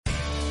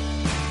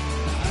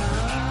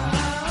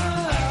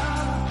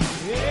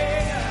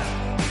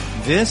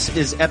This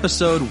is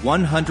episode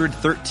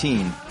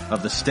 113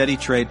 of the Steady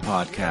Trade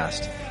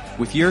Podcast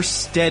with your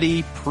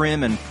steady,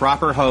 prim, and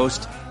proper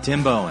host,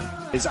 Tim Bowen.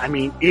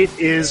 It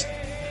is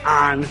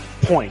on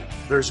point.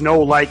 There's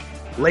no late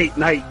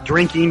night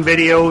drinking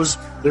videos.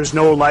 There's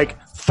no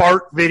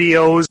fart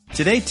videos.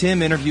 Today,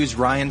 Tim interviews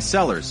Ryan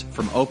Sellers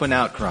from Open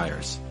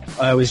Outcriers.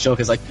 I always joke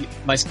is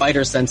my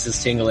spider sense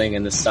is tingling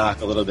in the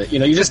stock a little bit.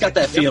 You just got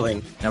that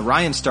feeling. Now,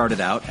 Ryan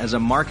started out as a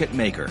market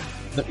maker.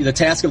 The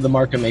task of the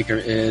market maker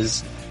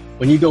is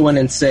when you go in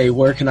and say,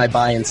 where can I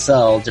buy and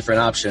sell different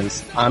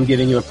options? I'm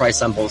giving you a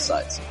price on both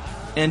sides.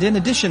 And in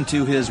addition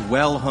to his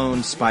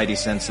well-honed spidey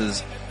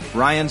senses,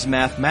 Ryan's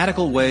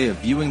mathematical way of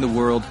viewing the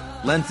world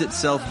lends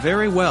itself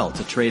very well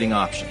to trading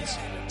options.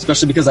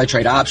 Especially because I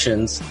trade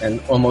options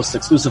and almost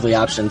exclusively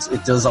options,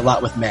 it does a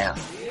lot with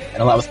math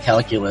and a lot with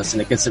calculus,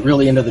 and it gets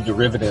really into the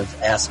derivative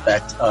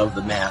aspect of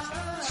the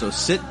math. So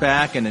sit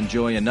back and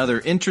enjoy another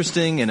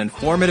interesting and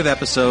informative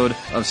episode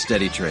of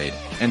Steady Trade.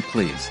 And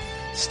please,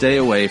 stay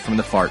away from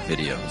the fart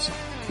videos.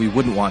 We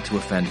wouldn't want to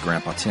offend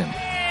Grandpa Tim.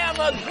 I'm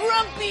a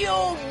grumpy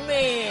old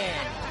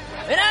man,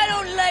 and I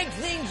don't like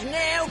things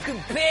now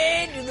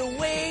compared to the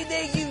way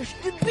they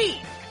used to be.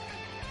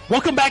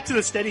 Welcome back to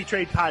the Steady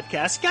Trade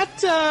Podcast.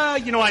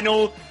 I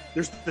know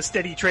there's the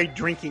Steady Trade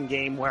drinking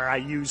game where I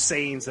use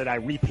sayings that I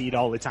repeat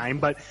all the time,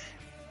 but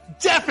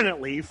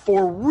definitely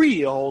for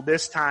real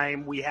this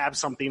time we have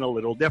something a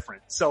little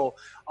different. So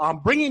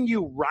bringing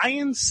you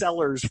Ryan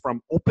Sellers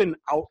from Open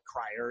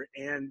Outcrier,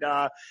 and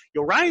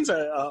Ryan's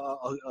a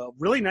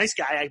really nice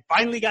guy. I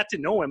finally got to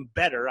know him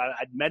better.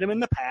 I'd met him in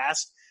the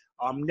past,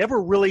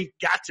 never really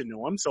got to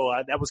know him, so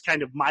that was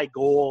kind of my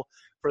goal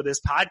for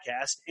this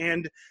podcast.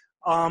 And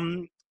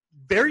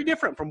very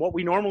different from what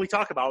we normally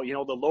talk about, the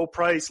low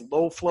price,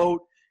 low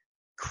float,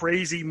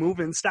 crazy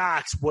moving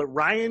stocks. What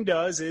Ryan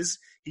does is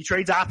he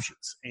trades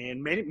options,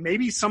 and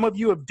maybe some of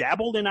you have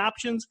dabbled in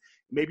options.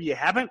 Maybe you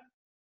haven't.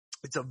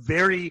 It's a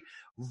very,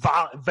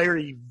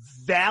 very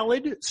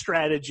valid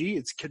strategy.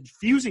 It's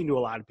confusing to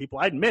a lot of people.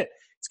 I admit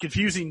it's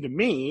confusing to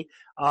me.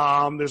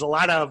 There's a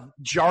lot of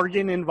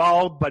jargon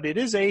involved, but it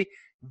is a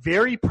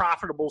very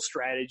profitable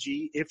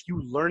strategy if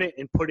you learn it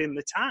and put in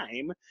the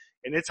time.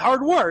 And it's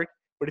hard work,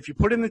 but if you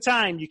put in the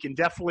time, you can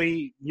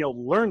definitely,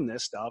 learn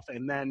this stuff.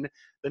 And then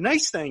the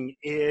nice thing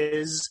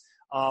is,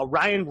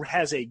 Ryan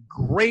has a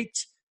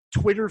great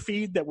Twitter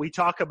feed that we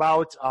talk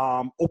about,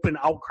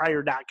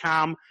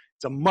 OpenOutcrier.com.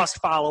 It's a must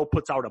follow,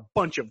 puts out a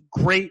bunch of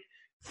great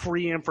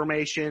free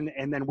information.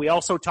 And then we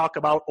also talk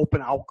about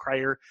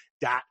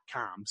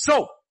OpenOutcrier.com.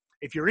 So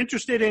if you're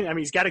interested in,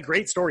 he's got a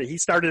great story. He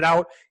started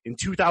out in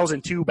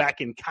 2002 back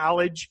in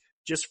college,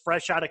 just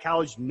fresh out of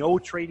college, no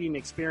trading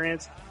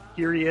experience.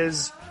 Here he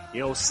is,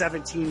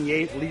 17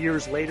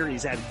 years later.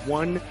 He's had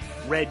one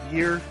red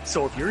year.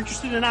 So if you're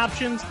interested in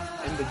options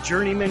and the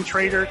journeyman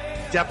trader,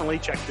 definitely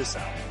check this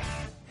out.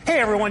 Hey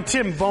everyone,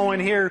 Tim Bowen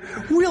here.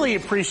 Really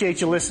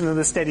appreciate you listening to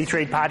the Steady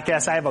Trade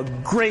Podcast. I have a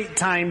great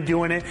time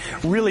doing it,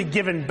 really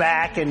giving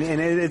back, and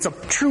it's a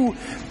true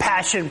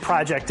passion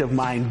project of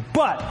mine.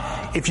 But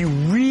if you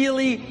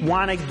really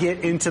want to get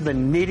into the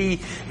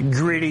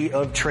nitty-gritty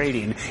of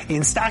trading,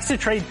 in Stocks to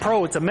Trade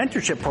Pro, it's a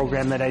mentorship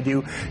program that I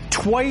do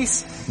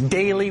twice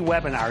daily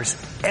webinars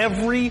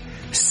every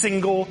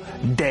single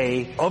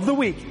day of the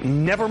week.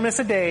 Never miss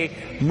a day.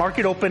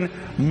 Market open,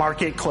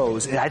 market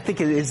close. And I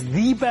think it is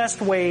the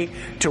best way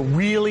to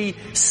really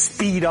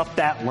speed up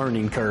that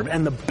learning curve.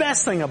 And the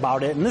best thing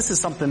about it, and this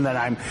is something that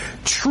I'm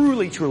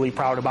truly, truly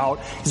proud about,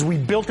 is we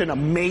built an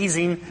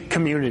amazing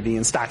community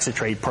in Stocks to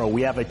Trade Pro.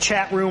 We have a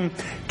chat room,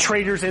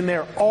 traders in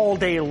there all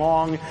day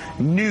long,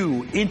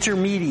 new,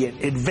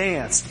 intermediate,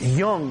 advanced,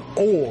 young,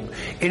 old.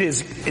 It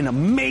is an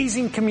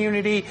amazing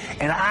community,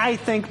 and I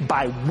think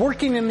by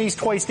working in these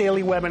twice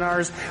daily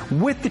webinars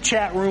with the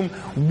chat room,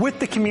 with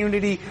the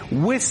community,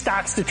 with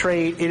Stocks to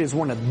Trade, it is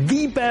one of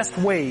the best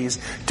ways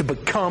to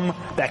become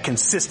that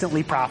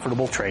consistently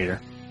profitable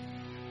trader.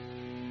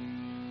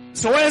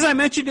 So as I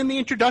mentioned in the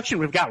introduction,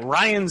 we've got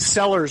Ryan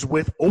Sellers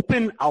with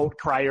Open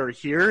Outcrier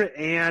here,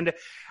 and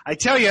I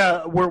tell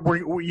you, we're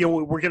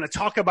going to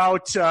talk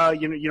about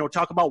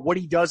talk about what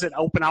he does at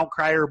Open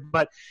Outcrier.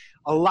 But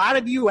a lot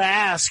of you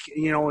ask,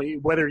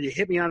 whether you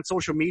hit me on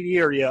social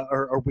media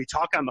or we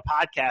talk on the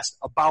podcast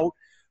about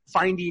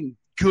finding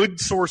good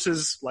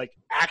sources, like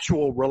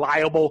actual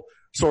reliable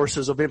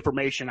sources of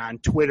information on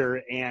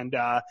Twitter. And,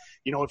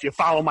 if you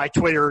follow my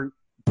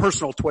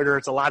personal Twitter,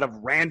 it's a lot of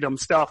random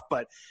stuff.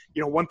 But,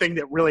 one thing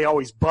that really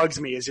always bugs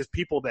me is just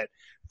people that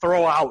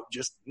throw out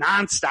just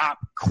nonstop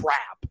crap.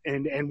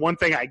 And one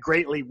thing I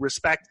greatly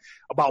respect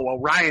about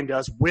what Ryan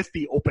does with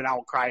the Open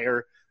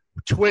Outcrier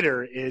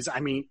Twitter is,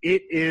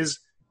 it is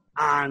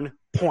on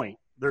point.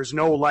 There's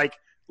no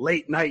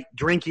late night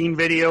drinking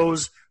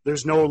videos.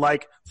 There's no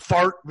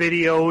fart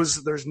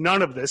videos. There's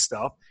none of this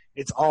stuff.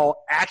 It's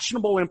all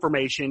actionable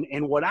information.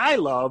 And what I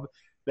love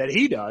that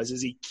he does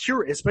is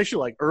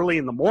especially early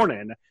in the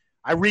morning,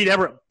 I read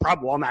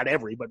not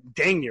every, but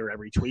dang near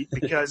every tweet,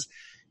 because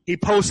he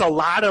posts a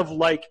lot of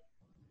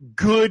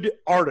good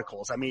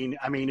articles. I mean,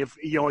 if,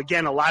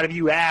 again, a lot of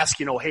you ask,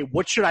 hey,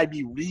 what should I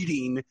be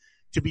reading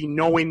to be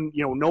knowing,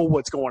 know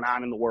what's going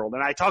on in the world?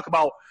 And I talk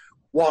about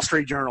Wall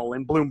Street Journal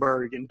and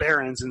Bloomberg and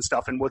Barron's and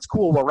stuff. And what's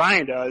cool, what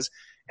Ryan does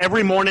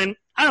every morning,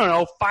 I don't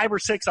know, 5 or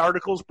 6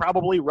 articles,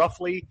 probably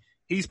roughly.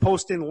 He's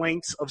posting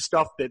links of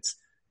stuff that's,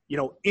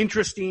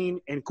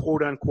 interesting and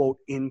quote unquote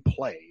in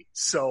play.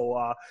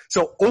 So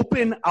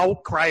Open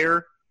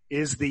Outcrier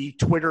is the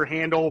Twitter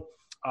handle.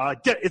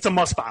 It's a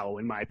must follow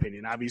in my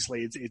opinion.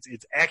 Obviously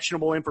it's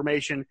actionable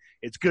information.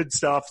 It's good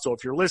stuff. So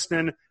if you're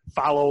listening,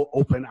 follow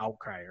Open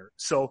Outcrier.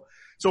 So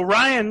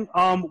Ryan,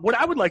 what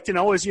I would like to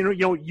know is,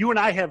 you and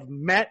I have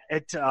met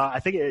at,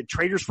 I think at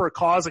Traders for a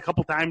Cause a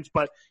couple times,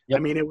 but yep.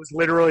 I mean, it was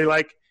literally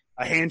like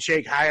a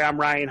handshake. Hi, I'm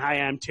Ryan. Hi,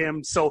 I'm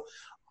Tim. So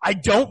I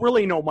don't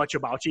really know much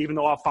about you, even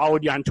though I've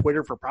followed you on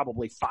Twitter for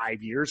probably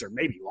 5 years or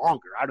maybe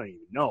longer. I don't even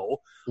know.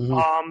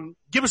 Mm-hmm.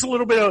 Give us a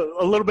little bit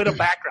of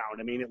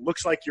background. I mean, it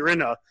looks like you're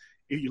on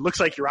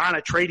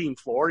a trading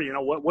floor.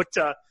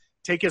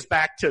 Take us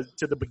back to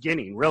the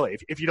beginning, really,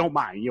 if you don't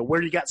mind.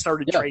 Where you got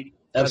started trading.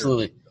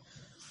 Absolutely.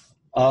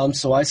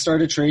 So I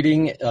started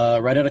trading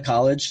right out of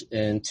college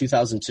in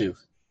 2002.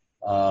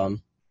 I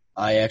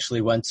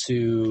actually went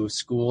to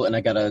school and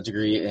I got a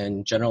degree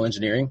in general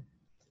engineering.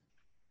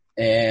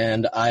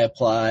 And I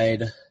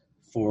applied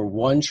for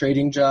one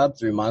trading job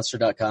through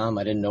Monster.com.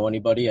 I didn't know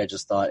anybody. I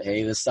just thought,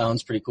 hey, this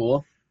sounds pretty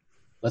cool.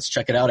 Let's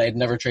check it out. I had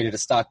never traded a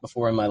stock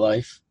before in my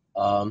life.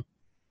 And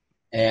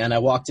I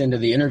walked into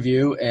the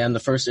interview, and the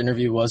first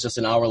interview was just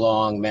an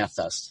hour-long math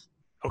test.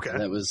 Okay.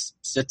 And it was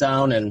sit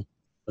down and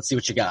let's see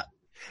what you got.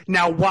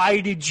 Now, why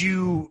did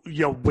you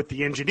with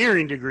the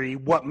engineering degree,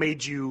 what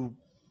made you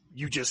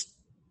just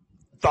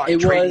thought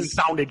trading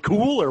sounded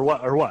cool or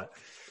what?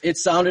 It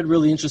sounded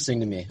really interesting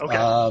to me.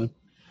 Okay.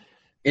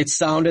 It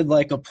sounded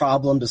like a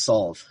problem to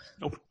solve.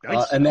 Oh,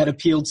 nice. And that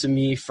appealed to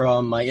me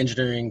from my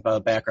engineering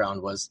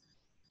background was,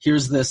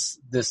 here's this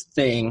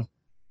thing,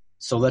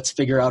 so let's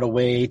figure out a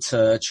way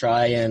to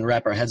try and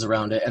wrap our heads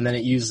around it. And then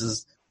it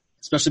uses,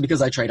 especially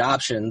because I trade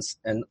options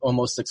and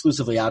almost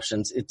exclusively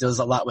options, it does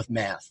a lot with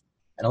math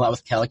and a lot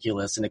with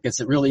calculus, and it gets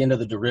it really into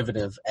the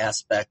derivative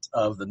aspect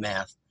of the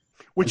math.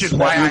 Which is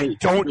why I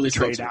don't really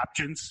trade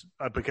options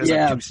because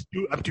I'm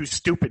too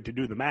stupid to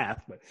do the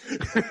math. But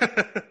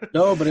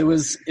No, but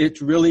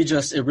it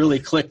really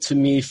clicked to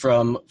me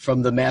from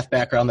the math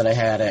background that I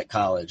had at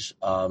college.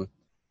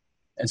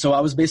 And so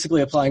I was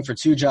basically applying for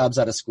 2 jobs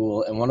out of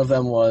school, and one of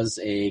them was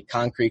a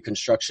concrete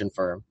construction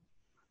firm,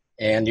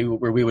 and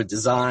where we would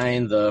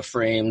design the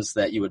frames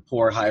that you would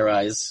pour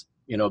high-rise,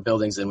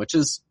 buildings in, which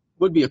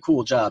would be a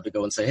cool job to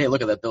go and say, hey,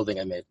 look at that building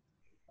I made.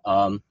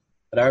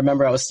 But I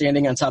remember I was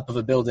standing on top of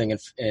a building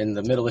in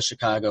the middle of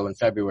Chicago in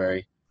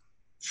February,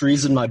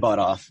 freezing my butt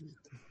off,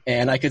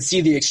 and I could see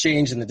the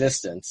exchange in the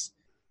distance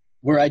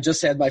where I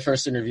just had my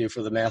first interview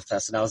for the math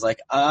test, and I was like,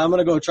 I'm going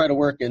to go try to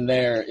work in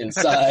there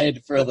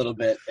inside for a little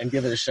bit and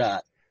give it a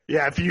shot.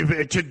 Yeah, if you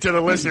to the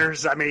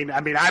listeners, I'm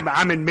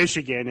in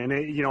Michigan, and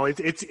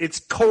it's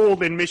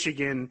cold in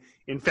Michigan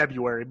in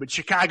February, but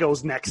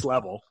Chicago's next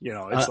level.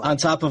 It's on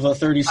top of a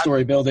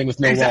 30-story building with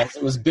no walls.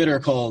 It was bitter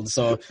cold,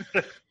 so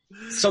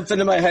something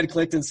in my head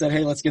clicked and said,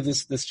 hey, let's give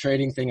this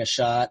trading thing a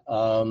shot.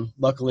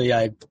 Luckily,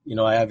 I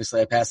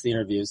passed the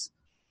interviews.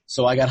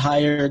 So I got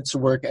hired to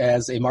work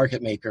as a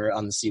market maker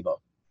on the SIBO.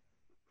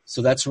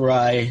 So that's where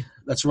I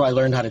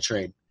learned how to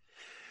trade.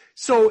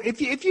 So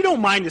if you don't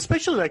mind,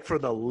 especially like for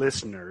the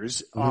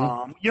listeners,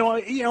 and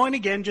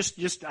again,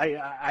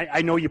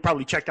 I know you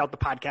probably checked out the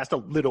podcast a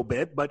little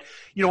bit, but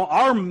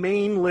our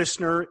main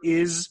listener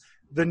is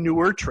the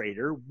newer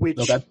trader,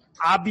 which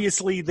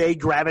obviously they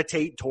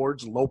gravitate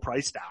towards low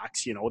price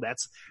stocks.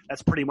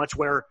 That's pretty much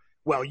where,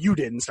 well, you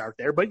didn't start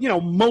there, but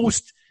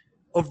most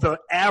of the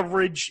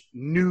average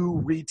new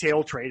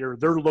retail trader,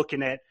 they're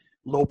looking at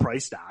low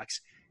price stocks.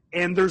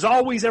 And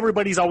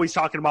everybody's always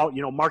talking about,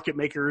 market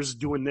makers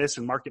doing this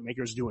and market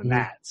makers doing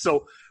that.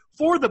 So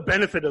for the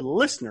benefit of the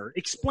listener,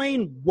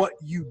 explain what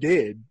you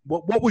did.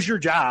 What was your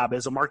job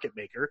as a market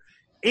maker?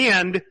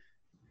 And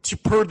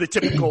per the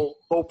typical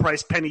low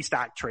price penny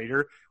stock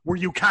trader, were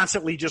you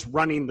constantly just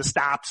running the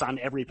stops on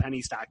every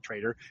penny stock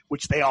trader,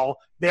 which they all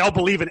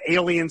believe in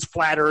aliens,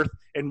 flat earth,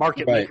 and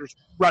market makers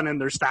running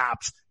their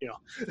stops,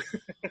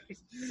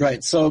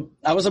 Right. So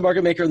I was a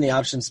market maker in the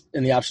options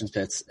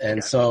pits.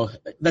 And so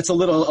that's a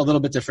little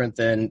bit different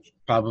than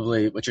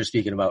probably what you're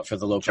speaking about for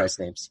the low price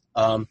names.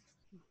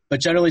 But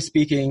generally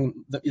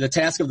speaking, the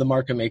task of the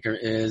market maker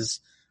is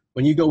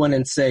when you go in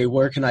and say,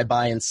 where can I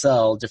buy and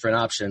sell different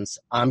options?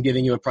 I'm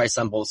giving you a price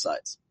on both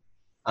sides.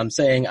 I'm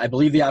saying, I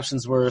believe the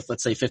option's worth,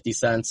 let's say 50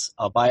 cents.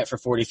 I'll buy it for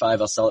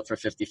 45. I'll sell it for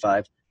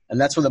 55. And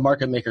that's where the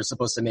market maker is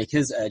supposed to make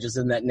his edge, is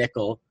in that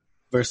nickel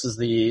versus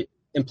the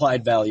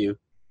implied value.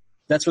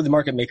 That's where the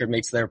market maker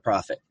makes their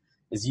profit,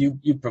 is you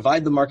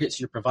provide the market,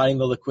 so you're providing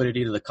the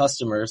liquidity to the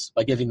customers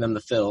by giving them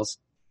the fills,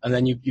 and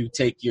then you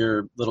take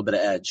your little bit of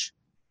edge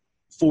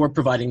for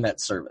providing that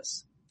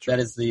service. That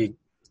is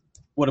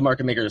what a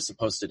market maker is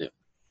supposed to do.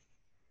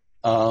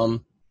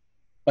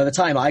 By the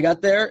time I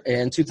got there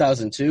in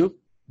 2002,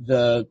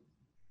 the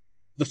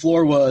the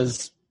floor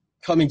was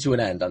coming to an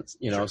end,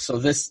 so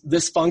this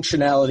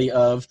functionality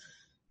of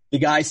the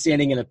guy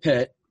standing in a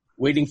pit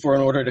waiting for an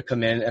order to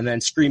come in and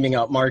then screaming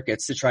out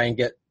markets to try and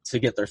get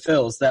their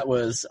fills, that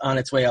was on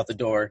its way out the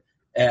door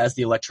as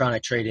the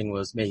electronic trading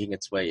was making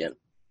its way in.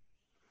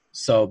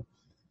 So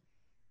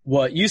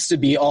what used to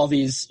be all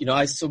these,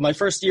 so my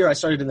first year I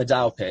started in the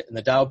Dow pit, and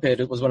the Dow pit,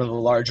 it was one of the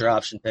larger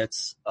option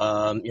pits,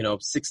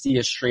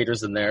 60-ish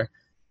traders in there.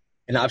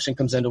 An option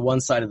comes into one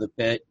side of the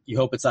pit, you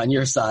hope it's on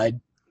your side,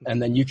 and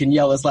then you can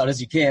yell as loud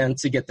as you can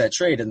to get that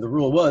trade. And the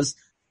rule was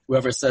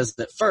whoever says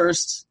that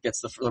first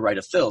gets the right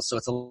of fill. So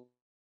it's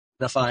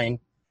identifying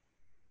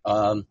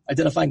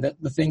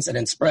the things, and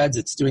in spreads,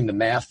 it's doing the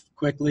math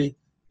quickly,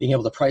 being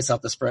able to price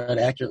out the spread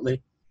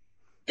accurately.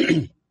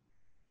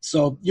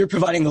 So you're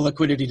providing the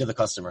liquidity to the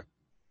customer.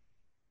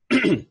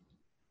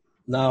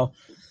 Now,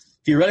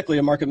 theoretically,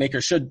 a market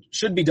maker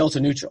should be delta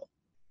neutral.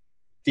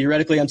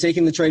 Theoretically, I'm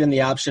taking the trade in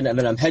the option, and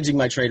then I'm hedging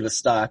my trade with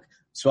stock,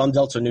 so I'm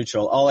delta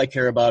neutral. All I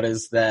care about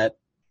is that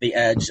the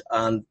edge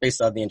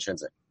based on the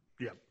intrinsic.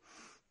 Yeah.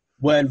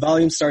 When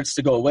volume starts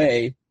to go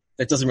away,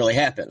 that doesn't really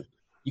happen.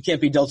 You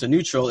can't be delta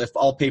neutral if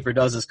all paper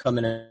does is come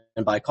in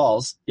and buy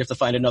calls. You have to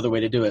find another way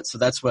to do it. So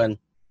that's when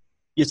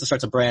you have to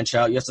start to branch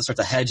out. You have to start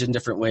to hedge in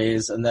different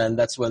ways, and then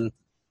that's when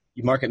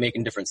you market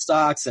making different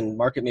stocks, and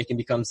market making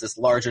becomes this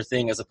larger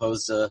thing as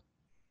opposed to,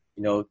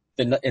 in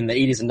the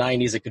 80s and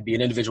 90s, it could be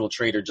an individual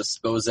trader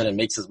just goes in and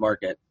makes his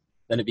market.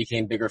 Then it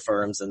became bigger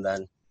firms, and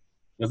then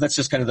that's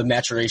just kind of the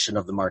maturation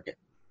of the market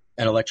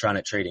and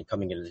electronic trading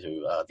coming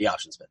into the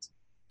options pits.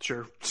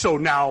 Sure. So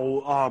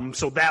now,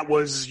 so that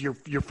was your.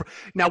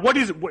 Now, what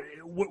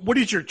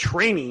is your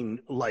training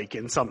like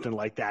in something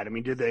like that? I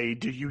mean, do they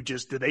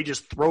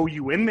just throw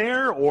you in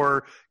there,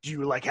 or do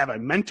you like have a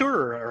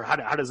mentor, or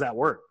how does that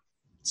work?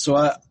 So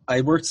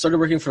I started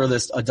working for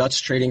a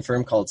Dutch trading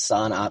firm called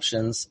San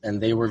Options,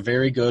 and they were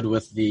very good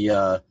with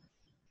the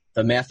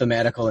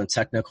mathematical and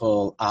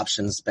technical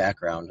options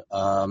background.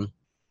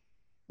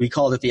 We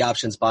called it the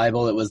Options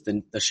Bible. It was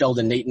the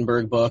Sheldon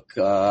Natenberg book,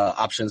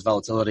 Options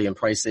Volatility and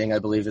Pricing, I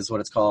believe is what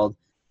it's called.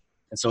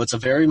 And so it's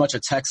very much a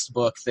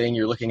textbook thing.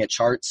 You're looking at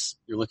charts.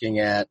 You're looking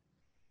at,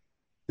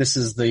 this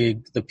is the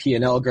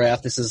P&L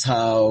graph. This is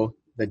how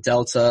the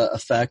delta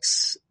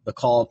affects the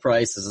call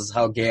price. This is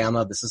how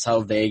gamma. This is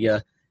how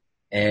vega.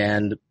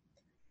 And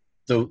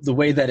the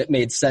way that it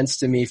made sense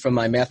to me from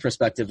my math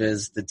perspective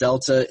is the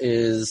delta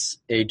is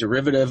a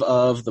derivative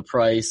of the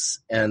price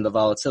and the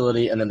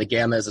volatility, and then the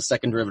gamma is a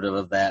second derivative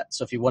of that.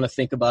 So if you want to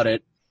think about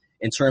it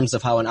in terms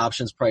of how an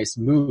options price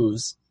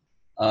moves,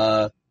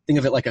 think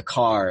of it like a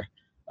car.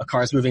 A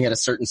car is moving at a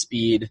certain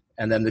speed,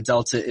 and then the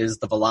delta is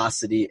the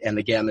velocity, and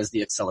the gamma is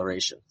the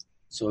acceleration.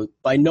 So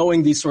by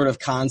knowing these sort of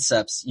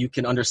concepts, you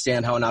can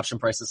understand how an option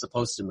price is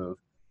supposed to move.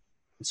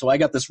 So I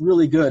got this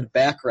really good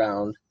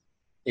background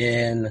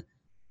in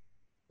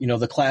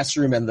the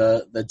classroom and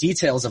the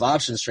details of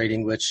options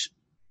trading, which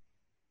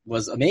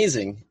was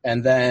amazing.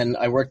 And then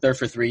I worked there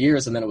for 3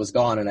 years, and then it was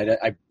gone. And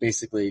I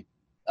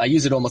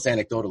use it almost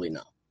anecdotally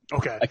now.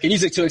 Okay. I can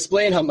use it to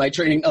explain how my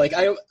trading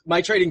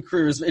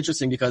career is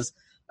interesting, because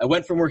I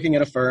went from working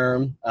at a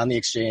firm on the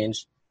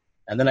exchange,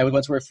 and then I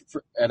went to work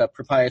at a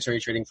proprietary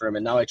trading firm,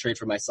 and now I trade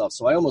for myself.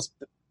 So I almost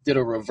did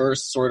a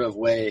reverse sort of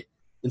way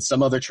than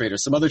some other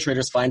traders. Some other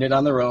traders find it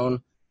on their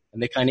own,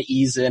 and they kind of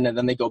ease in, and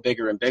then they go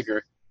bigger and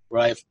bigger,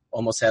 where I've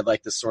almost had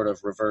like this sort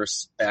of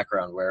reverse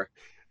background where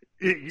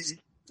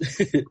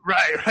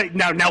right.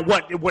 Now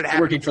what happened?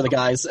 Working for the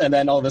guys, and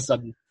then all of a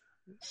sudden,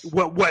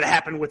 what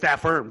happened with that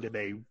firm? Did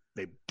they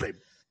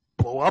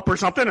blow up or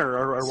something,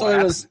 or so what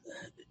happened?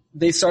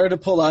 They started to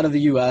pull out of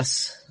the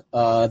U.S.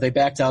 They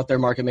backed out their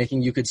market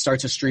making. You could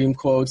start to stream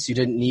quotes. You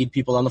didn't need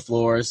people on the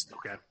floors.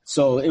 Okay.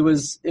 So it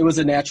was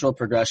a natural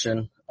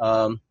progression. It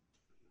was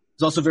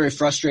also very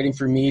frustrating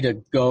for me to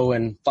go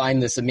and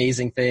find this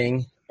amazing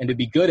thing and to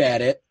be good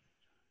at it.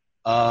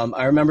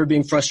 I remember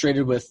being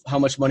frustrated with how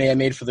much money I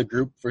made for the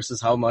group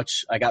versus how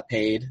much I got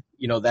paid.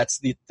 That's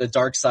the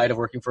dark side of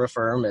working for a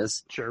firm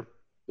is sure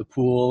the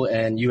pool,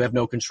 and you have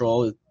no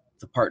control.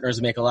 The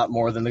partners make a lot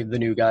more than the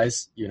new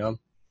guys,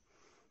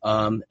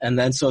 And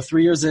then so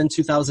 3 years in,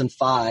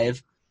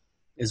 2005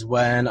 is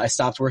when I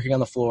stopped working on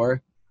the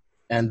floor,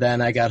 and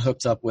then I got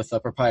hooked up with a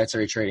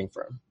proprietary trading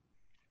firm.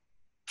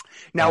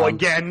 Now,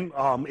 again,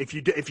 if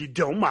you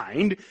don't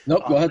mind,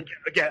 nope, go ahead.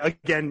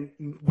 Again,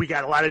 we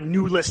got a lot of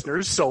new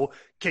listeners, so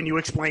can you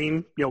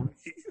explain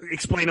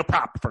a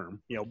prop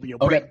firm? Okay.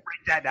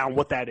 Break that down,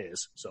 what that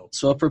is.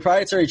 So a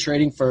proprietary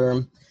trading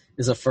firm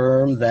is a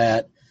firm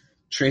that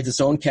trades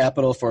its own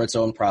capital for its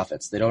own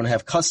profits. They don't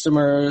have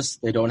customers.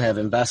 They don't have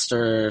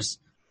investors.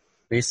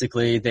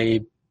 Basically,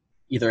 they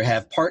either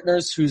have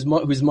partners whose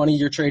money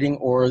you're trading,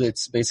 or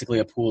it's basically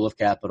a pool of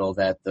capital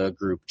that the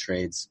group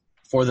trades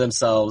for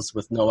themselves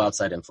with no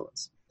outside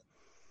influence.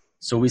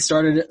 So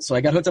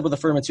I got hooked up with the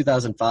firm in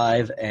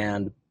 2005,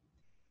 and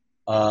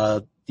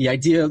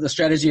the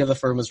strategy of the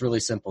firm was really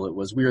simple. It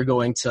was we were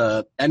going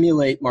to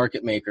emulate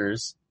market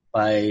makers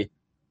by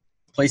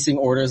placing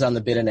orders on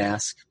the bid and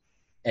ask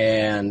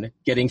and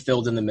getting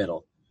filled in the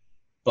middle.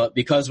 But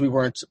because we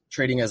weren't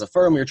trading as a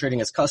firm, we were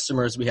trading as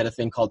customers, we had a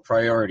thing called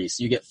priority.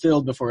 So you get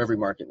filled before every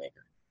market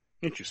maker.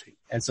 Interesting.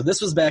 And so this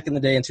was back in the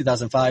day in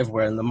 2005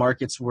 when the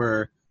markets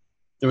there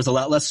was a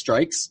lot less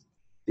strikes.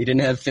 You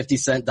didn't have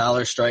 50-cent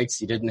dollar strikes.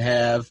 You didn't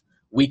have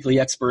weekly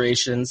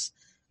expirations.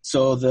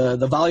 So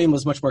the volume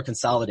was much more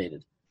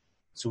consolidated.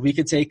 So we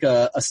could take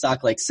a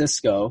stock like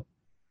Cisco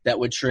that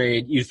would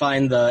trade, you'd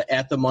find the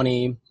at the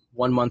money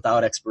 1 month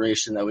out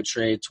expiration that would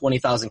trade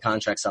 20,000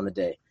 contracts on the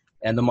day,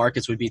 and the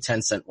markets would be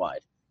 10 cent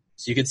wide.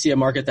 So you could see a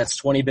market that's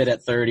 20 bid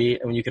at 30,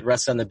 and you could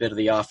rest on the bid of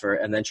the offer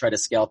and then try to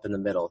scalp in the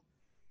middle.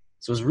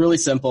 So it was really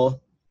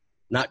simple,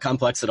 not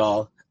complex at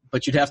all,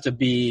 but you'd have to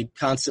be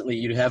constantly,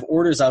 you'd have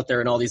orders out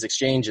there in all these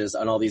exchanges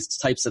on all these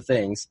types of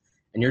things,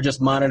 and you're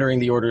just monitoring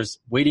the orders,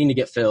 waiting to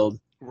get filled,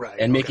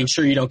 and making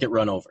sure you don't get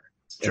run over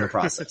in the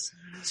process.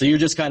 So you're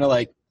just kind of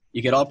like,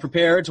 you get all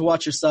prepared to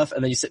watch your stuff,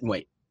 and then you sit and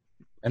wait.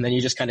 And then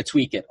you just kind of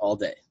tweak it all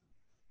day.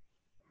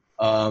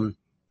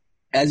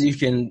 As you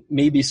can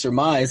maybe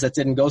surmise, that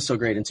didn't go so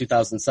great in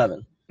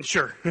 2007.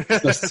 Sure.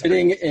 So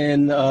sitting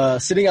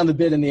on the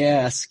bid and the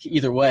ask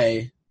either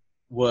way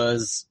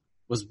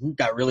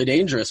got really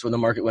dangerous when the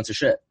market went to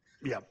shit.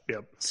 Yep.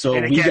 So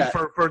and again,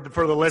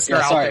 for the listener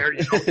out there,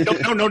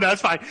 no,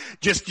 that's fine.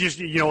 Just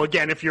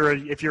again, if you're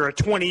a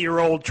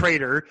 20-year-old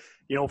trader,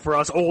 for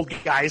us old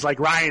guys like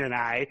Ryan and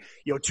I,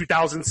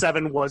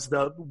 2007 was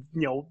the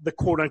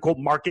quote unquote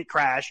market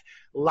crash.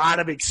 A lot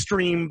of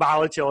extreme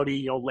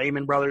volatility.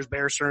 Lehman Brothers,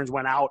 Bear Stearns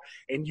went out,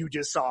 and you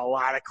just saw a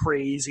lot of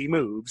crazy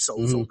moves. So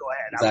go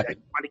ahead. Exactly. I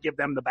want to give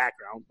them the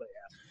background, but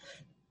yeah.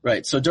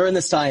 Right. So during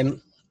this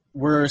time,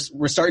 we're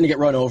starting to get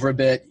run over a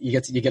bit.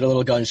 You get a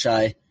little gun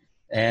shy.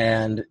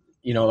 And,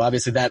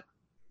 obviously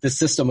the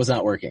system was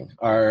not working.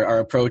 Our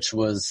approach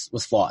was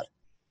flawed.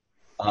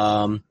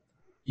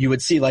 You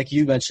would see, like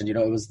you mentioned,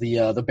 it was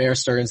the Bear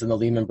Stearns and the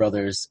Lehman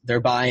Brothers. They're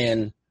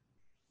buying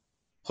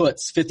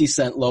puts 50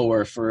 cent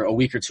lower for a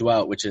week or two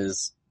out, which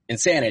is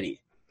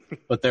insanity,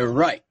 but they're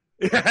right.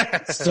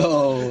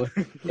 So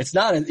it's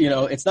not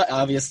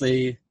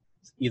obviously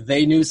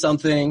they knew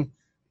something.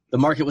 The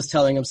market was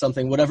telling them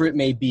something, whatever it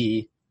may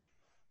be.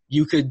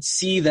 You could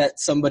see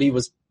that somebody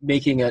was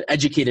making an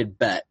educated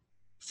bet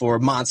for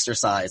monster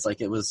size.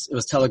 Like it was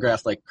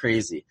telegraphed like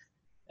crazy.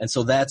 And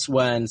so that's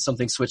when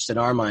something switched in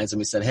our minds and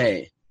we said,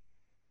 hey,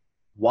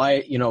 why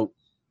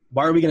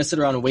are we going to sit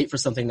around and wait for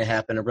something to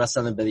happen and rest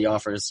on the bid of the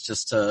offers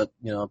just to,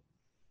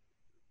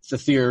 the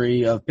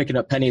theory of picking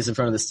up pennies in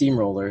front of the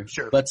steamroller.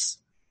 Sure. Let's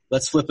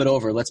flip it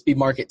over. Let's be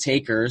market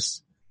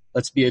takers.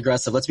 Let's be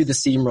aggressive. Let's be the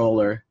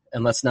steamroller,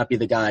 and let's not be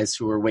the guys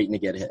who are waiting to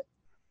get hit.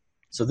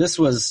 So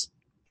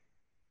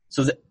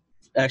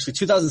actually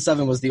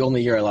 2007 was the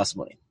only year I lost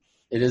money.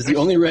 It is the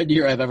only red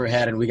year I've ever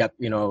had, and we got,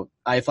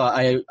 I thought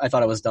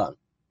I was done.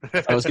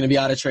 I was going to be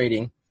out of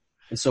trading.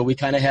 And so we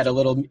kind of had a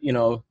little,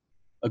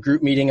 a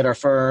group meeting at our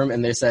firm,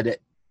 and they said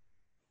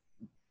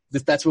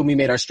that's when we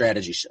made our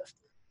strategy shift.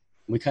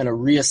 We kind of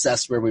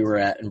reassessed where we were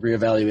at and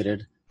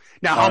reevaluated.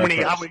 Now, how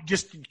many,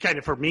 just kind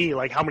of for me,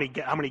 like how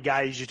many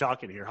guys you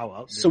talking here? How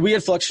else? So we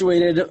had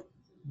fluctuated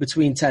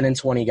between 10 and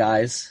 20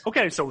 guys.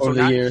 Okay. So over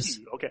the years.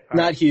 Huge. Okay.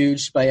 Not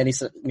huge by any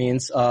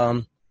means.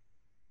 From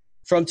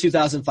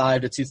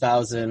 2005 to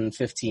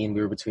 2015,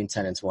 we were between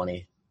 10 and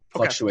 20,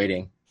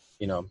 fluctuating,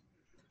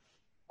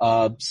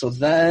 So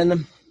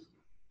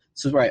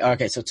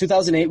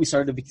 2008, we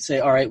started to say,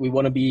 all right, we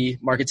want to be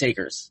market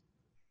takers.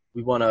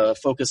 We want to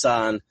focus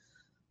on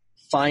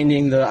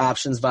finding the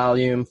options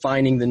volume,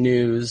 finding the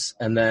news,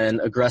 and then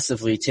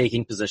aggressively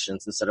taking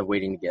positions instead of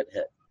waiting to get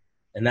hit.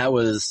 And that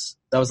was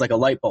like a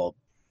light bulb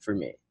for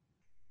me.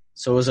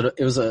 So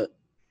it was an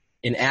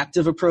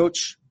active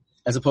approach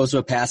as opposed to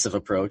a passive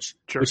approach,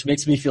 sure. which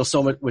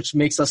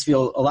makes us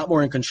feel a lot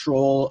more in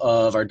control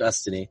of our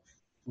destiny.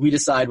 We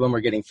decide when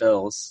we're getting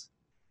fills.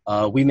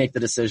 We make the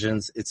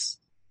decisions. It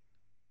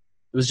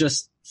was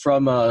just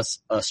from a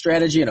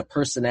strategy and a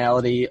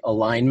personality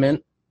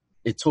alignment,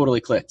 it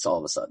totally clicked all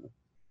of a sudden.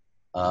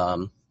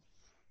 And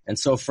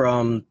so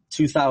from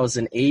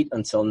 2008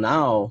 until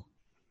now,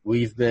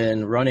 we've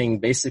been running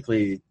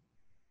basically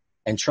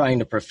and trying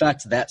to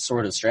perfect that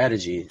sort of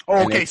strategy.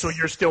 Oh, okay. So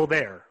you're still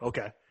there.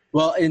 Okay.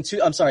 Well, in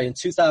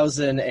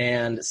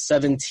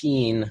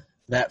 2017,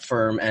 that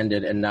firm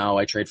ended, and now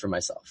I trade for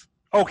myself.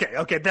 Okay.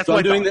 That's so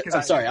what I'm doing.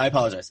 I'm sorry. I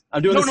apologize.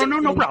 I'm doing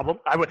no problem.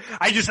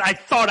 I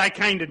thought I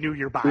kind of knew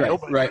your bio.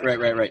 Right.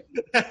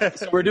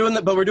 So we're doing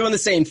the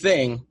same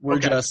thing. We're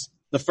just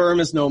the firm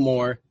is no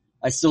more.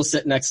 I still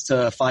sit next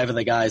to 5 of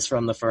the guys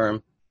from the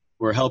firm.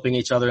 We're helping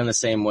each other in the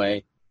same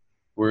way.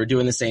 We're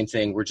doing the same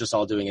thing. We're just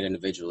all doing it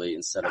individually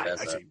instead of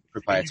as a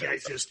proprietary.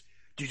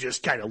 Do you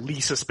just kind of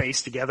lease a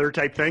space together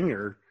type thing,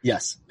 or?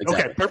 Yes,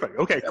 exactly. Okay, perfect.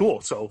 Okay,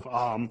 cool. So,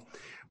 well,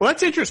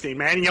 that's interesting,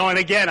 man. And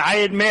again, I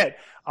admit,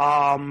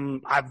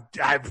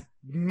 I've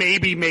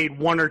maybe made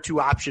 1 or 2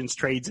 options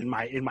trades in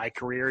my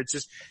career. It's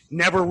just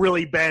never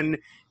really been,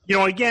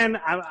 again,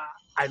 I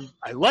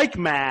like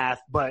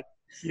math, but,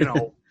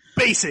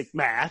 basic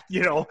math,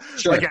 Sure.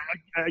 like,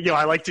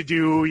 I like to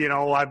do,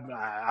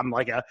 I'm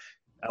like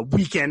a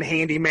weekend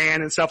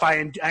handyman and stuff.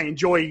 I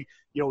enjoy,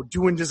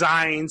 doing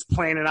designs,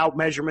 planning out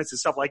measurements and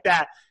stuff like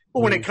that.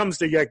 But when it comes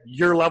to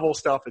your level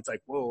stuff, it's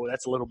like, whoa,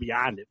 that's a little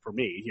beyond it for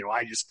me.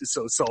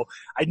 So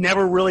I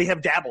never really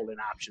have dabbled in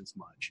options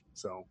much.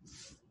 So.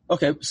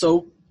 Okay.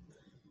 So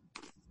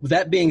with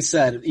that being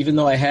said, even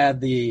though I have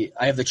the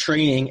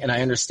training and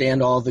I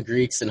understand all the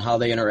Greeks and how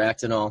they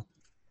interact and all,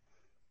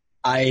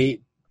 I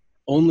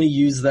only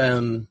use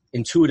them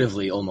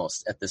intuitively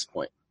almost at this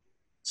point.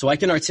 So I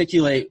can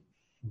articulate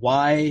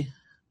why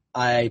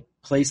I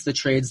place the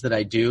trades that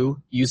I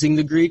do using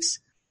the Greeks,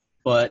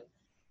 but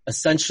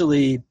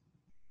essentially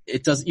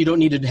you don't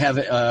need to have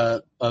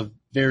a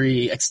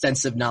very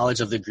extensive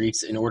knowledge of the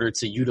Greeks in order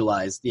to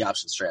utilize the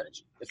option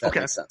strategy, if that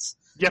makes sense.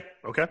 Yep.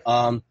 Okay.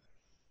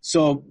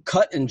 So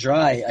cut and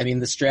dry, I mean,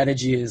 the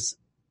strategy is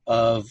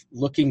of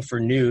looking for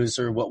news,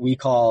 or what we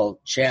call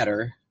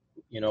chatter.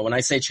 When I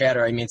say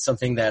chatter, I mean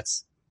something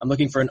I'm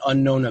looking for an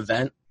unknown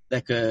event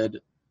that could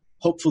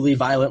hopefully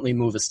violently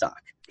move a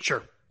stock.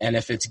 Sure. And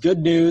if it's good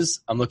news,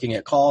 I'm looking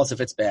at calls.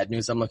 If it's bad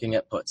news, I'm looking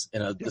at puts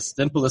in the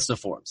simplest of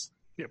forms.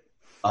 Yep.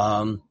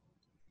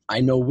 I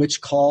know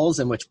which calls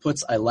and which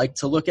puts I like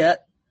to look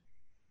at.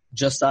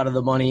 Just out of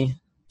the money,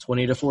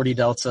 20 to 40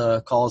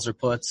 delta calls or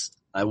puts.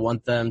 I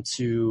want them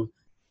to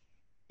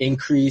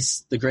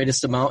increase the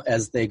greatest amount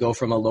as they go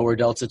from a lower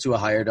delta to a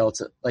higher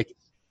delta. Like,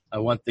 I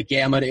want the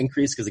gamma to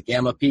increase because the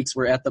gamma peaks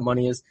where at the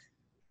money is.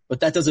 But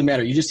that doesn't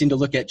matter. You just need to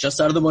look at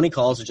just out of the money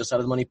calls or just out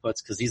of the money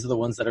puts, because these are the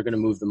ones that are going to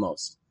move the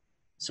most.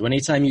 So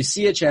anytime you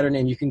see a chatter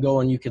name, you can go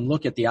and you can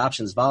look at the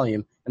options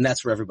volume, and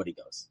that's where everybody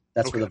goes.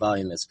 That's where the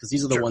volume is, because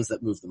these are the ones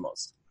that move the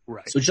most.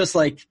 Right. So just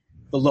like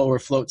the lower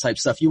float type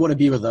stuff, you want to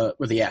be where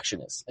the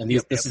action is, and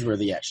this is where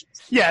the action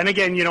is. Yeah, and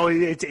again,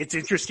 it's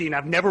interesting.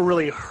 I've never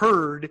really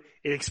heard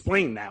it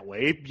explained that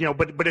way.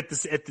 But at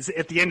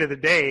the end of the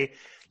day,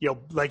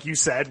 like you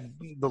said,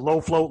 the low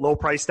float, low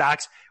price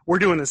stocks, we're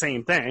doing the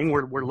same thing.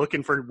 We're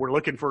looking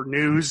for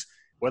news,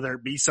 whether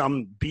it be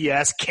some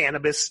BS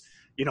cannabis,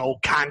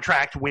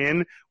 contract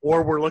win,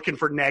 or we're looking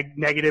for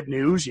negative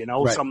news.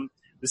 Right.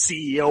 The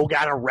CEO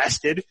got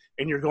arrested,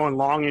 and you're going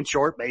long and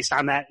short based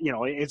on that.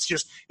 It's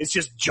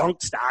just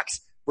junk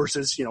stocks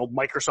versus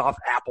Microsoft,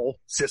 Apple,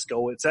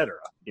 Cisco, et cetera.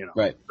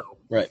 Right.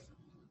 Right.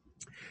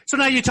 So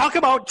now you talk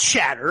about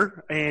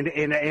chatter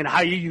and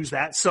how you use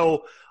that.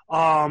 So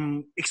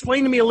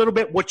explain to me a little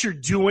bit what you're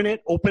doing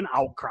at Open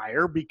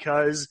Outcrier,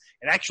 because,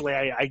 and actually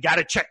I got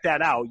to check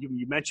that out.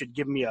 You mentioned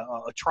giving me a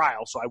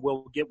trial, so I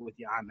will get with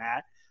you on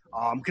that.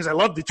 Because I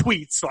love the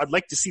tweets, so I'd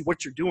like to see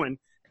what you're doing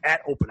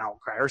at Open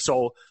Outcrier.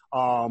 So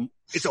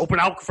it's open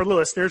out for the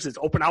listeners. It's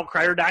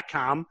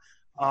openoutcrier.com.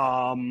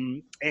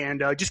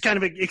 And just kind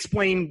of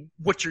explain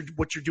what you're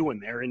doing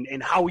there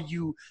and how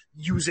you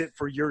use it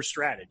for your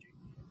strategy.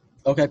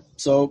 Okay,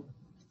 so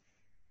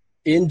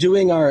in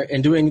doing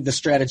the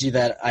strategy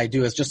that I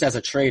do as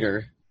a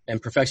trader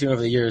and perfecting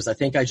over the years, I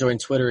think I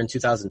joined Twitter in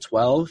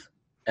 2012,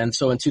 and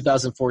so in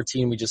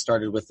 2014 we just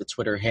started with the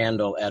Twitter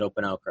handle at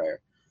Open Outcrier.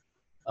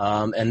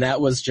 And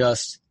that was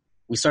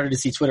we started to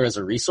see Twitter as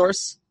a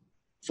resource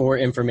for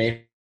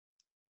information.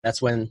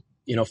 That's when,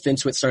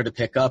 FinTwit started to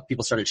pick up.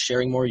 People started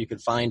sharing more. You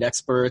could find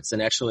experts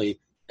and actually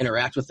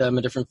interact with them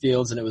in different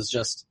fields. And it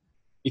was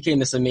became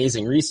this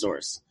amazing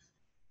resource.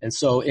 And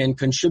so in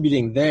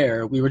contributing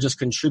there, we were just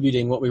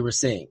contributing what we were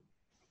seeing.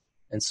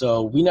 And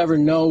so we never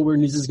know where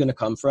news is going to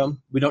come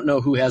from. We don't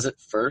know who has it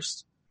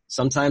first.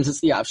 Sometimes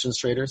it's the options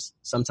traders.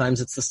 Sometimes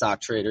it's the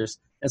stock traders.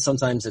 And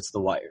sometimes it's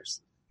the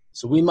wires.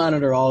 So we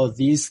monitor all of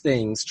these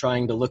things,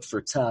 trying to look for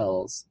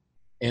tells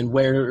and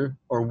where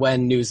or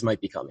when news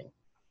might be coming.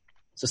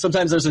 So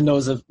sometimes there's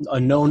a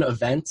known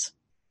event,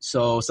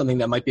 so something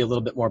that might be a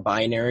little bit more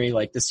binary.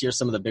 Like this year,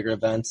 some of the bigger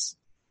events,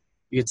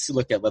 you could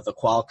look at the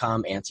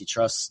Qualcomm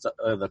antitrust,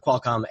 the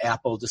Qualcomm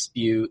Apple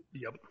dispute,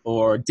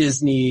 or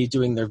Disney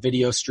doing their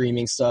video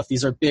streaming stuff.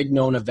 These are big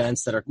known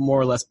events that are more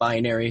or less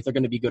binary. They're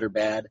going to be good or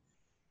bad.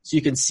 So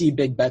you can see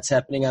big bets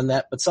happening on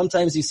that. But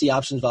sometimes you see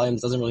options volume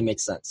that doesn't really make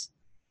sense.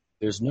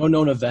 There's no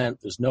known event.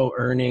 There's no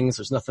earnings.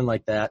 There's nothing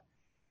like that.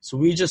 So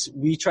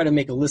we try to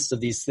make a list of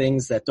these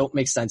things that don't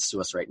make sense to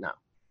us right now.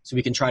 So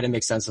we can try to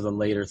make sense of them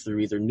later through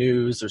either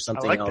news or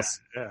something else.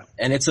 That. Yeah.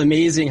 And it's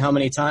amazing how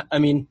many times,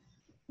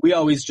 we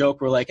always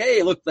joke, we're like,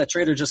 hey, look, that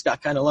trader just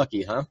got kind of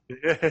lucky, huh?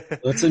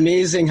 It's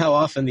amazing how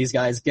often these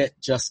guys get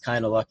just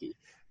kind of lucky.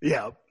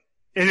 Yeah.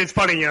 And it's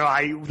funny,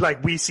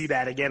 we see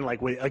that again,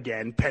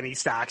 with penny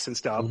stocks and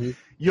stuff. Mm-hmm.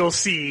 You'll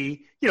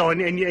see,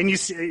 and you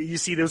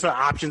see those are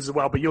options as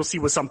well, but you'll see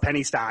with some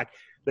penny stock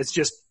that's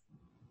just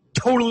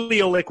totally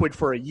illiquid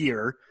for a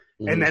year.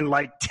 Mm-hmm. And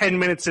then 10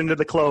 minutes into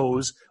the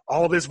close,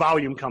 all this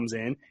volume comes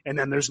in, and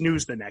then there's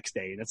news the next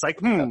day. And it's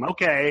like,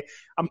 okay,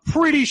 I'm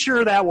pretty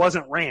sure that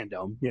wasn't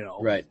random,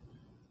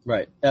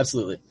 Right.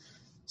 Absolutely.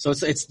 So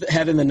it's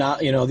having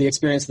the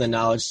experience and the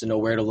knowledge to know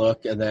where to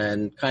look, and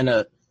then kind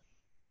of,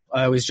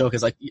 I always joke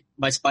is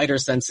my spider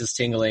sense is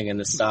tingling in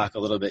the stock a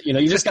little bit. You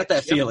just got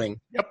that feeling.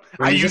 Yep.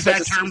 I use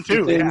that term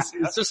too. Yeah.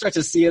 You just start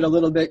to see it a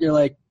little bit. You're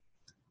like,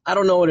 I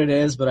don't know what it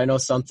is, but I know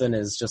something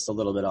is just a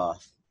little bit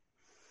off.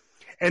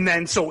 And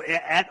then so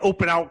at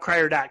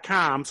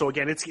openoutcrier.com. So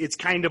again, it's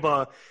kind of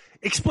a,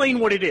 explain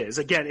what it is.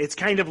 Again, it's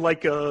kind of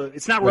like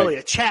it's not really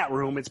a chat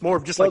room. It's more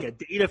of just like a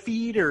data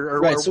feed or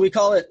right. So we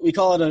call it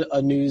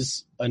a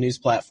news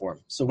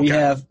platform. So we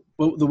have,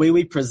 the way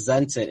we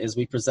present it is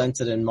we present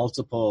it in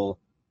multiple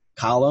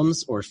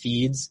columns or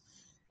feeds.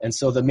 And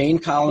so the main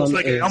column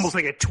is almost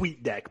like a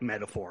tweet deck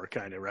metaphor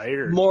kind of, right?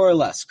 Or, more or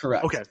less,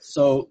 correct. Okay.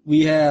 So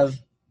we have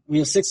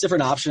 6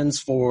 different options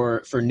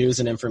for news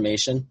and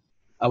information.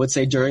 I would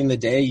say during the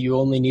day, you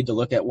only need to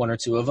look at 1 or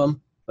 2 of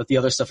them, but the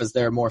other stuff is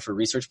there more for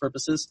research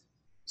purposes.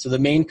 So the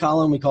main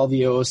column we call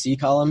the OOC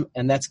column,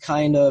 and that's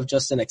kind of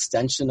just an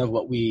extension of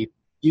what we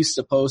used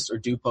to post or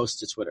do post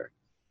to Twitter.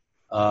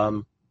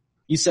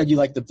 You said you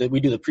like we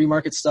do the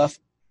pre-market stuff.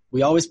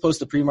 We always post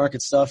the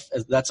pre-market stuff.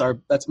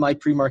 That's my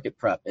pre-market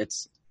prep.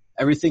 It's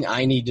everything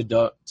I need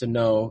to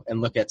know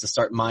and look at to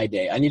start my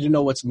day. I need to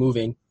know what's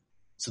moving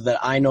so that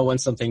I know when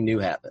something new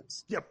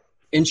happens. Yep.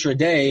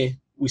 Intraday,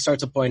 we start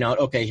to point out,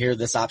 okay, here,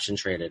 this option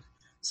traded.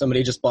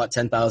 Somebody just bought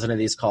 10,000 of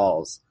these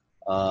calls.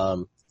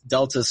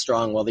 Delta's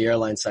strong while the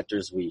airline sector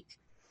is weak.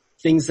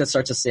 Things that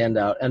start to stand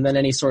out. And then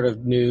any sort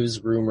of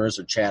news, rumors,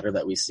 or chatter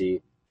that we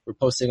see, we're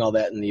posting all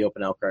that in the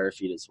Open Outcrier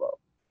feed as well.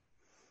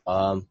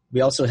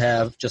 We also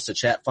have just a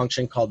chat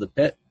function called the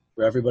Pit,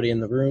 where everybody in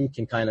the room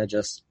can kind of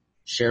just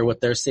share what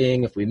they're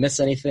seeing. If we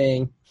miss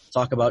anything,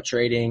 talk about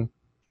trading,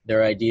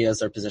 their ideas,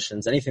 their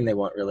positions, anything they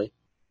want really.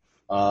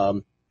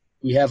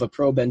 We have a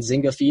pro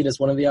Benzinga feed as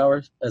one of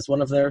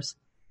theirs.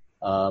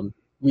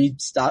 We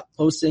stopped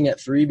posting at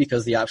 3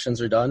 because the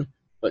options are done,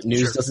 but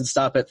news doesn't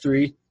stop at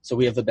 3. So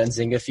we have the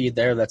Benzinga feed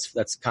there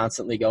that's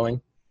constantly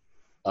going.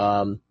 We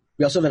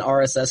also have an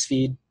RSS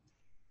feed.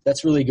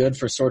 That's really good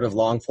for sort of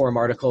long form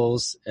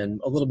articles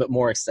and a little bit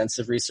more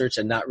extensive research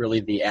and not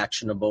really the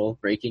actionable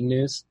breaking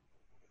news.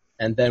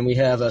 And then we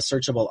have a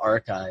searchable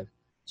archive.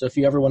 So if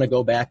you ever want to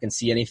go back and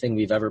see anything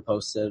we've ever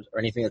posted or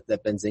anything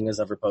that Benzinga's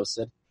ever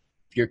posted,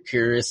 if you're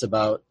curious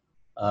about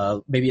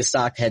maybe a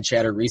stock had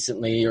chatter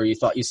recently or you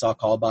thought you saw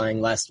call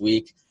buying last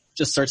week,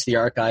 just search the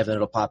archive and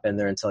it'll pop in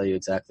there and tell you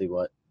exactly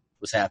what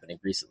was happening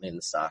recently in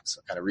the stock.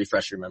 So kind of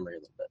refresh your memory a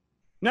little bit.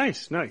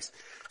 Nice.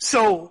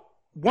 So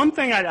one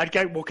thing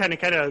we'll kind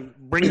of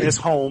bring this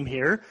home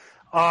here.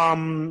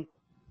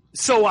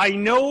 So I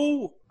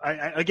know,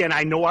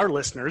 I know our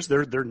listeners,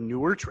 they're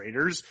newer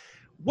traders.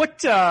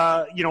 What,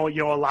 a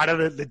lot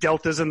of the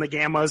deltas and the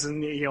gammas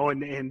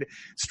and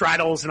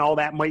straddles and all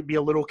that might be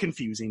a little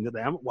confusing to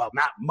them. Well,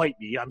 not might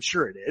be, I'm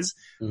sure it is.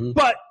 Mm-hmm.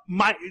 But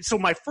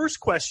my first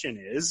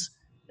question is,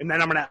 and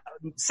then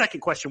second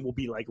question will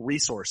be like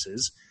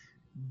resources.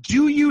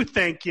 Do you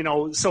think,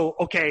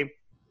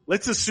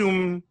 let's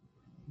assume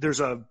there's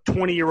a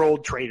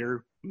 20-year-old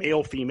trader,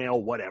 male,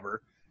 female,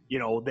 whatever,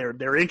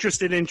 they're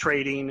interested in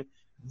trading.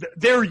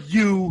 They're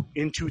you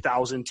in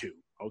 2002.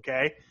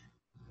 Okay.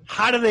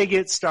 How do they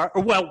get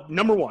started? Well,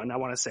 number one, I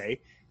want to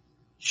say,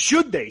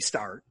 should they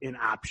start in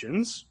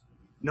options?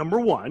 Number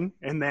one.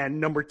 And then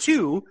number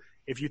two,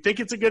 if you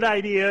think it's a good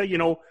idea,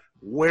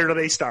 where do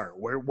they start?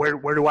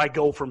 Where do I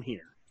go from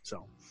here?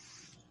 So.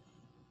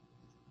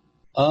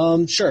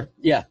 Sure.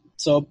 Yeah.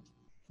 So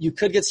you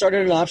could get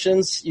started in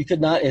options. You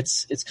could not.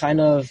 It's kind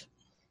of,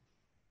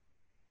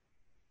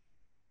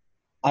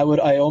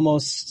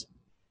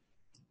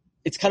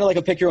 it's kind of like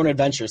a pick your own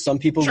adventure. Some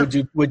people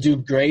would do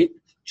great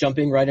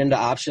jumping right into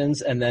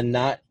options and then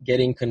not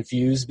getting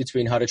confused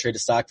between how to trade a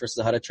stock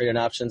versus how to trade in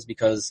options,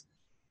 because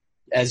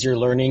as you're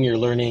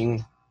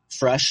learning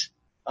fresh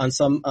on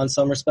some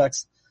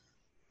respects.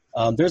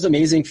 There's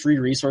amazing free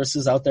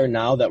resources out there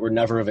now that were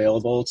never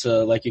available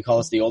to, like you call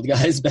us, the old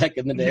guys back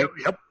in the day.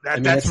 Yep.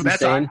 That's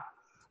insane.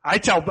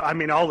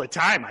 All the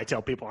time I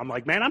tell people, I'm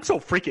like, man, I'm so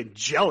freaking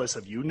jealous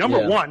of you.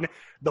 Number one,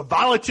 the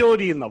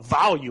volatility and the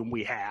volume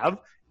we have.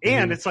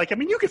 And it's like,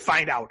 you could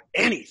find out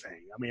anything.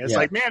 It's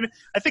like, man,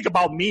 I think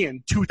about me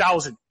in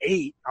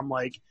 2008. I'm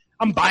like,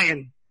 I'm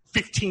buying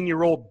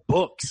 15-year-old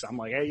books. I'm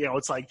like,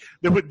 it's like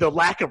the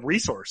lack of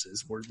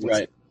resources was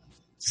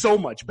so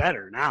much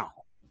better now.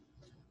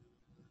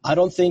 I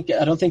don't think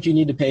you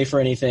need to pay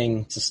for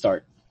anything to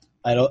start.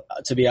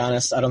 To be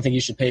honest, I don't think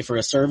you should pay for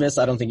a service.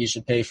 I don't think you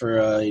should pay for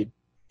a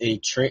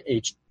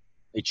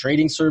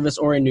trading service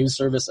or a news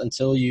service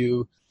until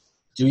you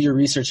do your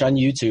research on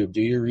YouTube,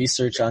 do your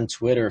research on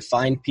Twitter,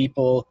 find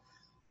people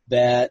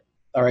that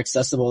are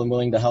accessible and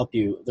willing to help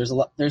you.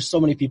 There's so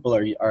many people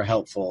are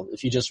helpful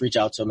if you just reach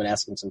out to them and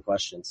ask them some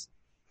questions.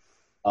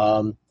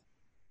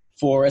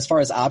 For as far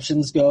as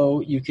options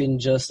go, you can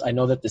I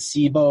know that the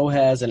SIBO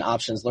has an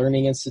Options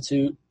Learning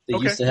Institute. They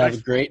used to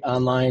have great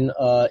online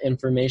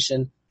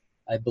information.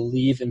 I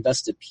believe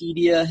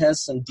Investopedia has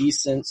some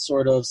decent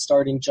sort of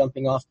starting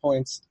jumping off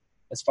points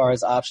as far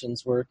as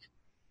options work.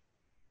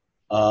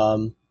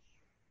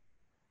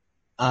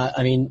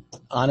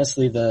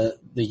 Honestly, the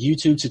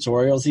YouTube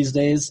tutorials these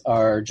days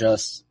are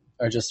just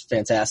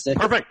fantastic.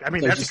 Perfect.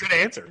 That's a good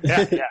answer.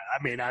 Yeah.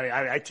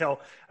 I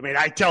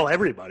tell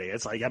everybody,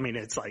 it's like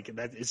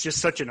that. It's just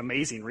such an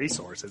amazing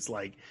resource. It's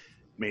like,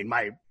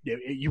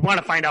 you want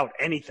to find out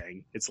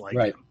anything. It's like,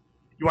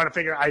 you want to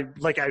figure,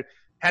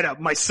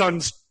 my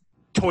son's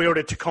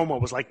Toyota Tacoma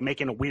was like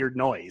making a weird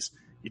noise.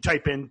 You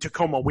type in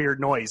Tacoma weird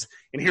noise,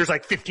 and here's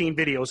like 15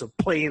 videos of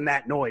playing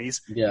that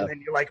noise. Yeah. And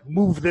then you like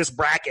move this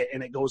bracket,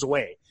 and it goes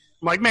away.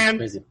 I'm like, man,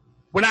 Crazy.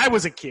 When I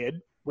was a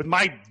kid with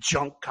my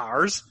junk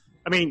cars,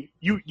 I mean,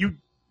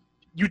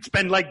 you'd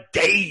spend like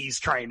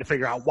days trying to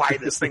figure out why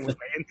this thing was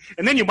made,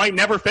 and then you might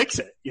never fix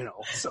it, you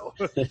know. So.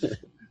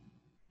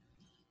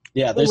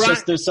 Yeah,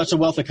 there's such a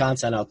wealth of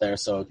content out there.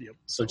 So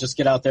just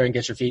get out there and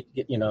get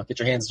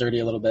your hands dirty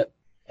a little bit,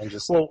 and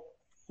just.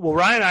 Well,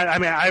 Ryan, I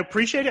mean, I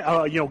appreciate it.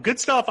 Good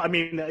stuff. I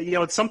mean,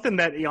 it's something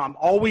that, I'm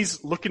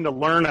always looking to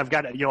learn. I've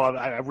got,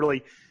 I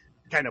really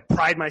kind of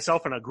pride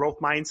myself in a growth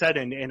mindset,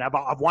 and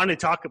I've wanted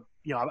to talk,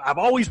 I've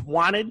always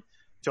wanted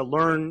to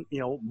learn,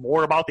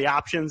 more about the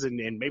options,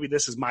 and maybe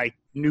this is my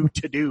new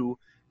to do,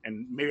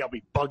 and maybe I'll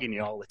be bugging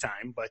you all the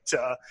time, but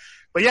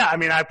yeah, I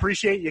mean, I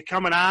appreciate you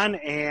coming on,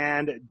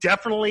 and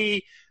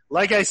definitely,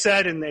 like I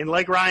said, and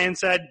like Ryan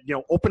said,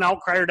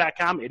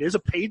 OpenOutCryer.com, it is a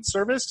paid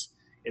service.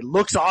 It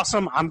looks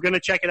awesome. I'm going to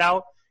check it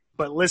out.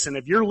 But listen,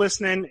 if you're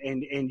listening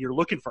and you're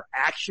looking for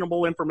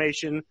actionable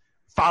information,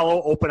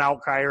 follow Open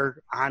Outcrier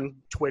on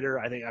Twitter.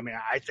 I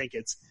think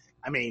it's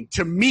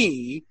to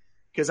me,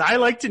 because I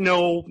like to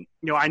know,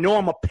 I know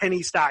I'm a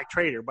penny stock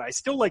trader, but I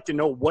still like to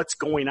know what's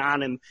going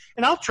on. And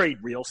I'll trade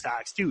real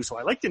stocks too. So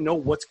I like to know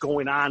what's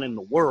going on in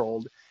the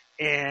world.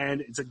 And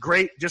it's a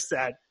great, just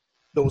that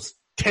those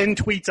 10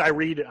 tweets I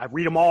read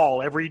them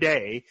all every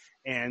day.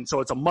 And so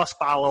it's a must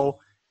follow.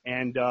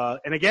 And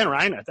again,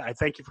 Ryan, I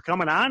thank you for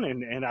coming on,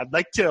 and I'd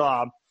like to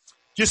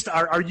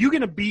are you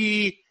going to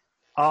be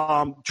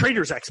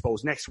Traders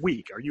Expos next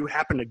week? Are you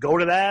happen to go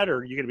to that, or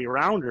are you going to be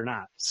around or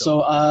not?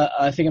 So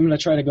I think I'm going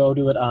to try to go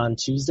to it on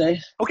Tuesday.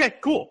 Okay,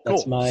 cool.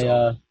 That's my.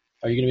 Are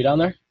you going to be down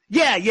there?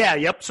 Yeah,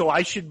 yep. So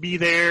I should be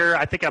there.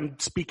 I think I'm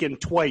speaking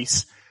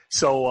twice.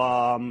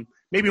 So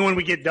maybe when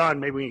we get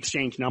done, maybe we can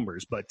exchange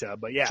numbers. But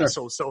yeah.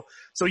 Sure.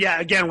 So yeah.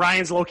 Again,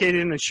 Ryan's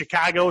located in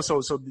Chicago.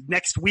 So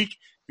next week,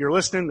 you're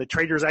listening, the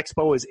Traders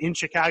Expo is in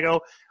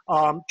Chicago.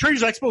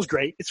 Traders Expo is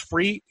great. It's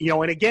free.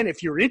 And again,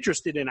 if you're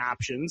interested in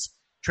options,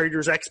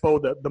 Traders Expo,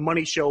 the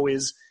money show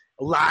is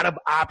a lot of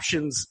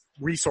options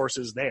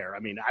resources there. I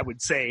mean, I would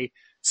say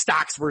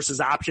stocks versus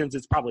options,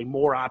 it's probably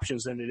more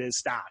options than it is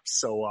stocks.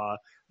 So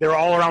they're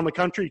all around the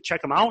country.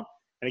 Check them out.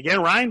 And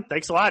again, Ryan,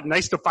 thanks a lot.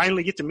 Nice to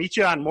finally get to meet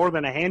you on more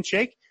than a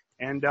handshake.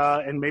 And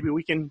maybe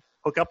we can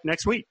hook up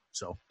next week.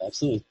 So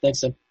absolutely.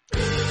 Thanks, Tim.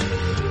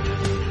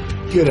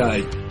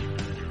 G'day.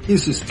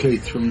 This is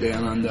Keith from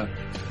Down Under,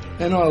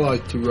 and I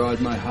like to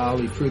ride my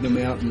Harley through the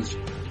mountains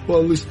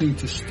while listening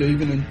to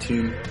Stephen and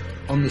Tim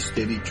on the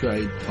Steady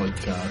Trade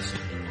podcast.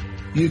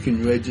 You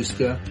can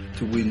register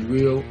to win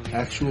real,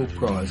 actual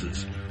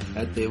prizes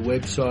at their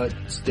website,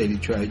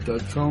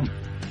 steadytrade.com.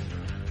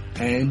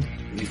 And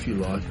if you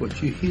like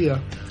what you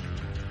hear,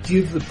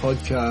 give the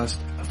podcast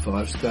a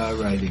 5-star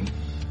rating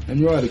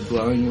and write a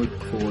glowing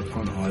report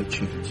on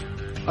iTunes.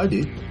 I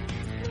did.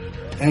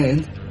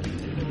 And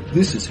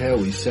this is how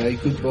we say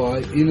goodbye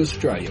in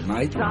Australia,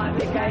 mate. Time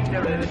the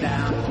kangaroo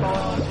down,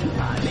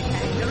 time the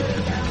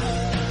kangaroo down.